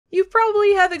You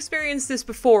probably have experienced this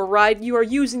before, right? You are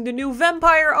using the new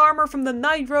vampire armor from the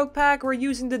Night Rogue pack, or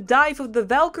using the dive of the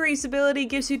Valkyrie's ability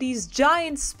gives you these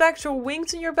giant spectral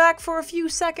wings on your back for a few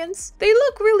seconds. They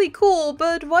look really cool,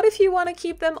 but what if you want to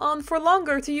keep them on for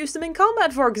longer to use them in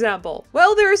combat, for example?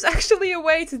 Well, there's actually a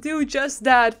way to do just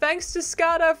that, thanks to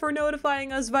Skatha for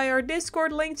notifying us via our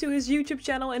Discord, link to his YouTube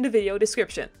channel in the video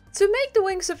description. To make the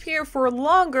wings appear for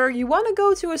longer, you want to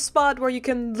go to a spot where you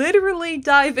can literally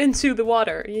dive into the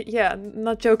water. Yeah,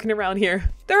 not joking around here.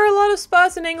 There are a lot of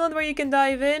spots in England where you can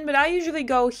dive in, but I usually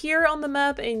go here on the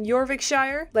map in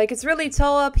Yorkshire. Like, it's really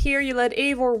tall up here, you let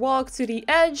Eivor walk to the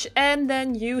edge and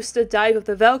then use the dive of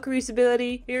the Valkyrie's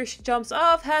ability. Here she jumps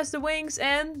off, has the wings,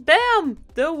 and BAM!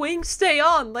 The wings stay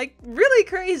on, like really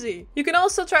crazy. You can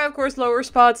also try, of course, lower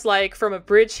spots like from a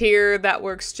bridge here, that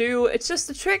works too. It's just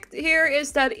the trick here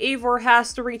is that Eivor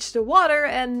has to reach the water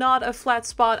and not a flat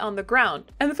spot on the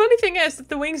ground. And the funny thing is that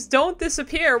the wings don't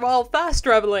disappear while fast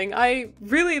traveling. I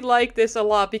really like this a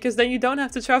lot because then you don't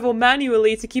have to travel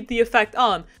manually to keep the effect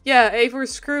on. Yeah,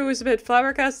 Eivor's crew is a bit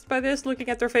flabbergasted by this, looking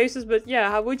at their faces, but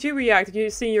yeah, how would you react if you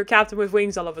see your captain with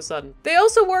wings all of a sudden? They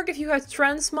also work if you have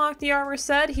transmogged the armor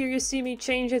set. Here you see me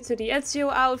change it to the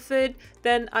Ezio outfit,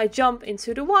 then I jump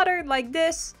into the water like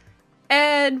this.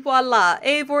 And voila,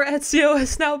 Eivor Ezio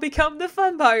has now become the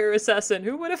vampire assassin.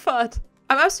 Who would have thought?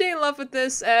 I'm absolutely in love with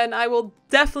this, and I will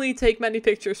definitely take many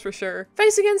pictures for sure.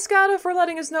 Thanks again, Skatha, for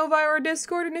letting us know via our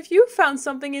Discord, and if you found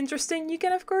something interesting, you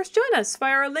can of course join us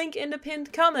via our link in the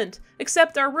pinned comment.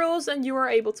 Accept our rules and you are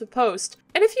able to post.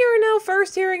 And if you are now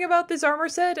first hearing about this armor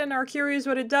set and are curious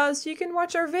what it does, you can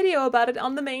watch our video about it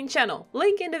on the main channel.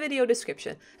 Link in the video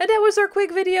description. And that was our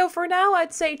quick video for now.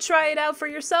 I'd say try it out for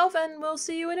yourself, and we'll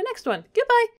see you in the next one. Goodbye!